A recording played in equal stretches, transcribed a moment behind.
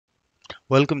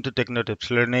Welcome to TechnoTips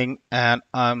Learning, and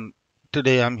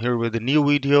today I'm here with a new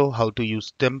video, how to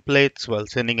use templates while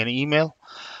sending an email.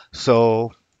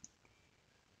 So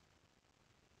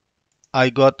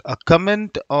I got a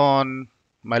comment on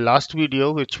my last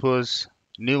video, which was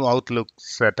new Outlook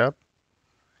setup,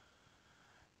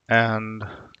 and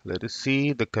let us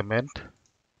see the comment.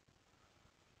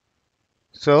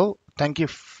 So thank you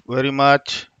very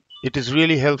much. It is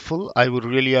really helpful. I would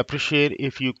really appreciate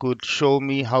if you could show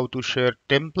me how to share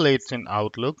templates in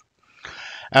Outlook,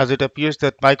 as it appears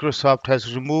that Microsoft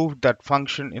has removed that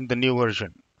function in the new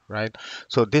version, right?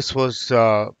 So this was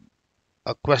a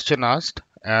question asked,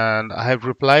 and I have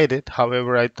replied it.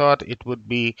 However, I thought it would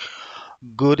be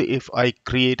good if I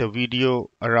create a video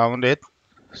around it.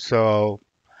 So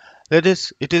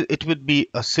it would be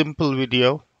a simple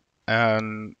video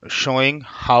and showing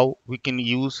how we can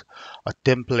use a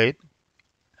template.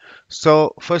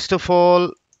 So first of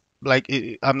all,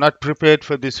 I'm not prepared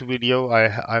for this video.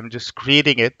 I'm just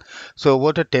creating it. So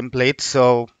what are templates?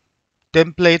 So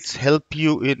templates help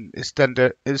you in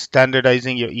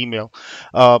standardizing your email.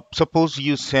 Suppose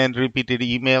you send repeated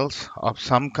emails of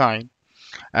some kind,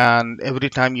 and every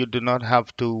time you do not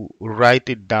have to write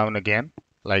it down again,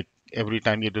 like every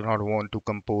time you do not want to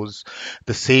compose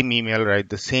the same email, write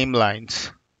the same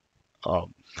lines.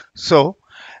 Um, so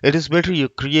it is better you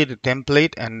create a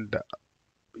template, and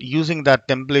using that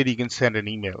template you can send an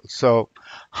email. So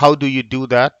how do you do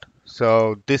that?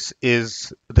 So this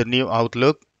is the new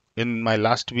Outlook. In my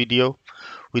last video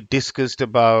we discussed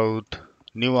about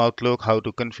new Outlook, how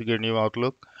to configure new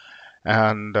Outlook,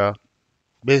 and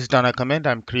based on a comment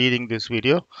I'm creating this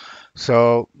video.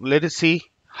 So let us see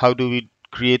how do we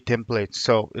create templates.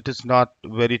 So it is not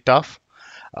very tough.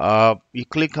 You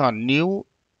click on new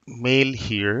mail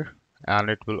here, and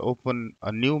it will open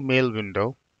a new mail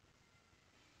window,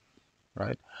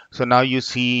 right? So now you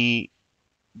see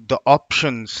the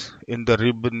options in the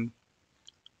ribbon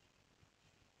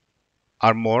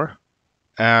are more,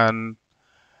 and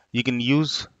you can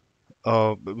use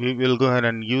we will go ahead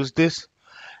and use this.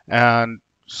 And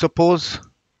suppose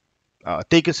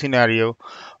take a scenario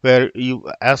where you,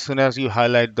 as soon as you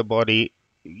highlight the body,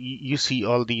 you see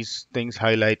all these things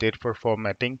highlighted for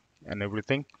formatting and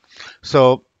everything.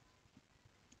 So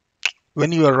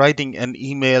when you are writing an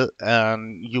email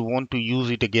and you want to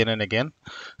use it again and again,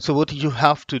 so what you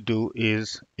have to do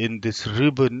is, in this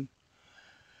ribbon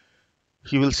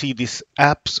you will see this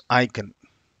apps icon,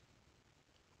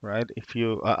 right? If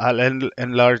you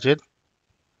enlarge it.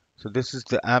 So this is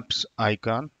the apps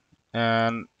icon,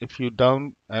 and if you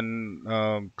down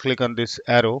and click on this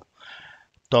arrow,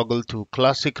 toggle to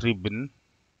classic ribbon,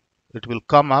 it will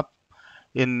come up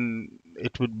in,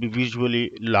 it would be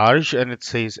visually large, and it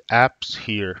says apps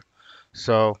here.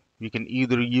 So you can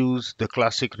either use the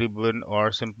classic ribbon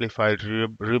or simplified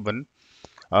ribbon.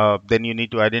 Then you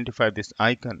need to identify this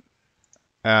icon,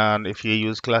 and if you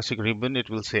use classic ribbon it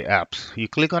will say apps. You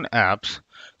click on apps.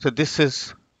 So this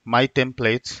is my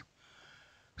templates.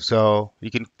 So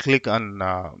you can click on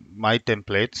my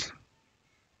templates,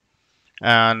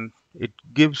 and it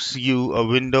gives you a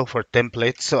window for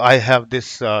templates. So I have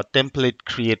this template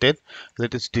created.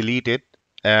 Let us delete it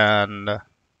and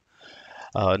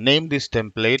name this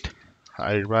template.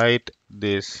 I write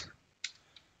this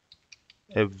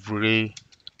every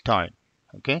time.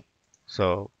 Okay,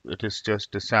 so it is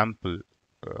just a sample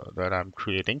that I'm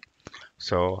creating.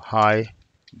 So hi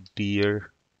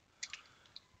dear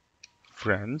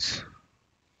friends,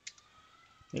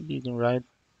 maybe you can write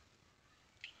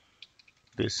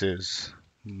this is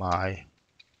my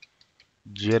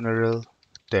general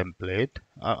template.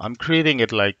 I'm creating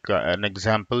it like an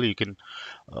example. You can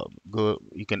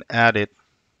you can add it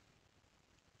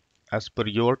as per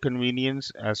your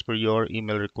convenience, as per your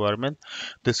email requirement.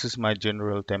 This is my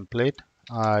general template.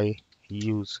 I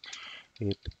use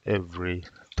it every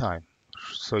time.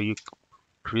 So you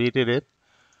created it.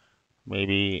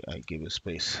 Maybe I give a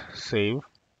space, save.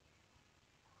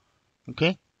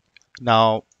 Okay.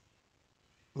 Now,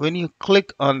 when you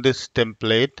click on this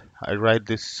template, I write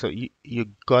this, so you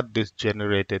got this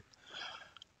generated.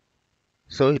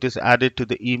 So it is added to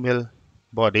the email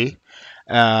body,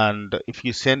 and if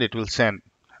you send, it will send.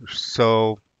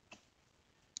 So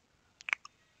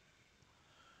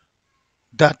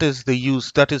that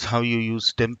is how you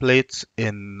use templates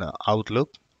in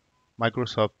Outlook,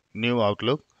 Microsoft new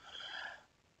Outlook.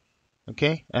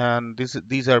 Okay, and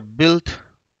these are built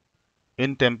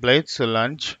in templates. So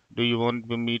lunch, do you want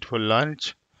to meet for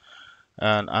lunch?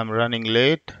 And I'm running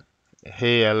late.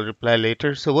 Hey, I'll reply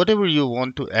later. So whatever you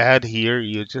want to add here,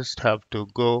 you just have to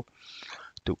go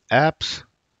to apps.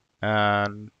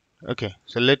 And okay,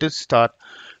 so let us start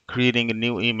creating a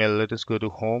new email. Let us go to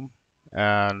home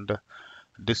and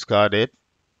discard it.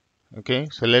 Okay,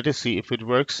 so let us see if it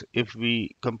works if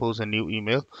we compose a new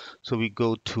email. So we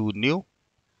go to new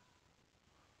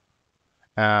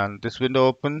and this window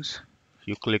opens.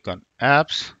 You click on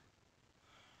apps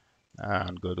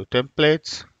and go to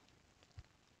templates,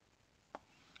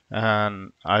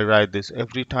 and I write this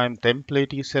every time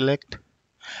template you select.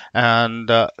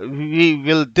 And we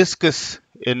will discuss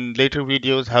in later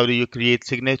videos how do you create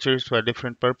signatures for a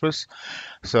different purpose.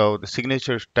 So the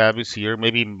signatures tab is here.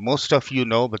 Maybe most of you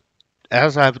know, but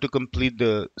as I have to complete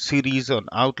the series on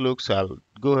Outlook, so I'll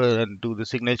go ahead and do the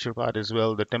signature part as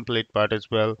well, the template part as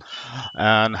well,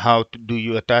 and how to, do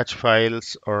you attach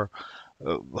files, or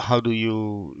how do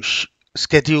you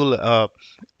schedule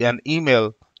an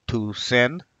email to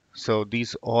send. So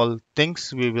these all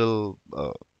things we will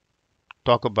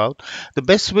talk about. The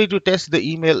best way to test the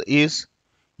email is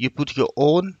you put your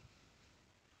own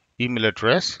email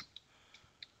address,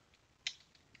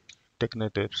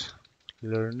 technetips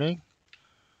learning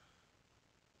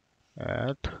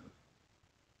at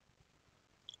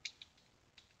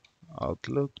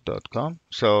outlook.com.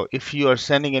 So if you are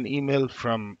sending an email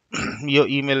from your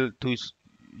email to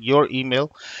your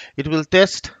email, it will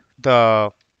test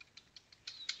the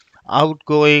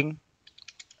outgoing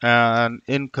and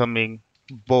incoming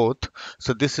both.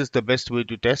 So this is the best way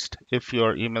to test if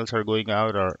your emails are going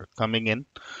out or coming in.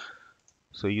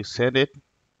 So you send it,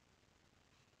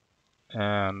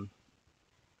 and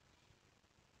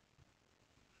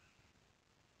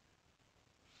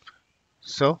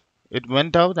so it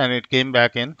went out and it came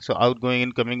back in. So outgoing,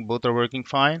 incoming, both are working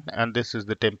fine. And this is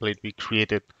the template we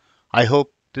created. I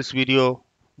hope this video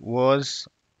was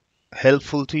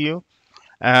helpful to you.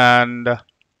 And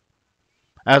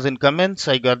as in comments,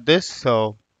 I got this.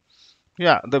 So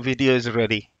yeah, the video is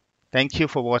ready. Thank you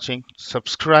for watching.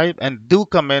 Subscribe and do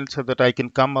comment so that I can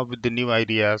come up with the new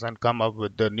ideas and come up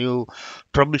with the new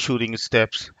troubleshooting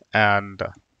steps and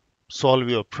solve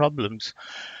your problems.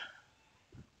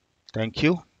 Thank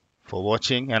you for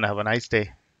watching and have a nice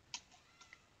day.